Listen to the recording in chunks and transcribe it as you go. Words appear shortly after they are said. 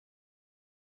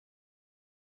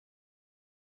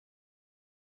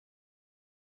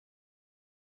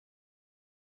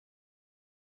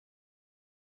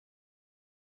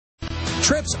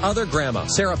Tripp's other grandma,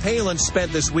 Sarah Palin,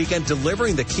 spent this weekend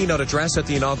delivering the keynote address at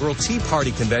the inaugural Tea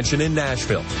Party convention in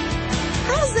Nashville.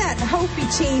 How's that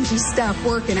hopey-changey stuff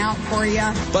working out for you?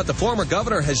 But the former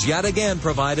governor has yet again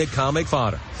provided comic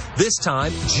fodder. This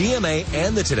time, GMA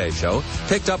and The Today Show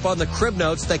picked up on the crib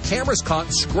notes that cameras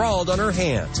caught scrawled on her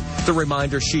hand. The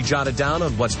reminder she jotted down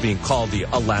on what's being called the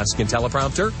Alaskan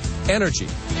teleprompter: energy,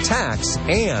 tax,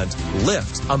 and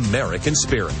lift American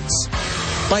spirits.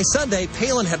 By Sunday,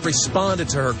 Palin had responded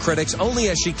to her critics only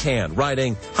as she can,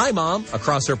 writing, "Hi, Mom,"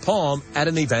 across her palm at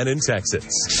an event in Texas.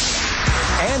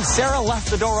 And Sarah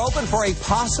left the door open for a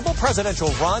possible presidential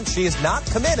run. She is not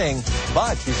committing,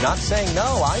 but she's not saying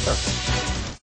no either.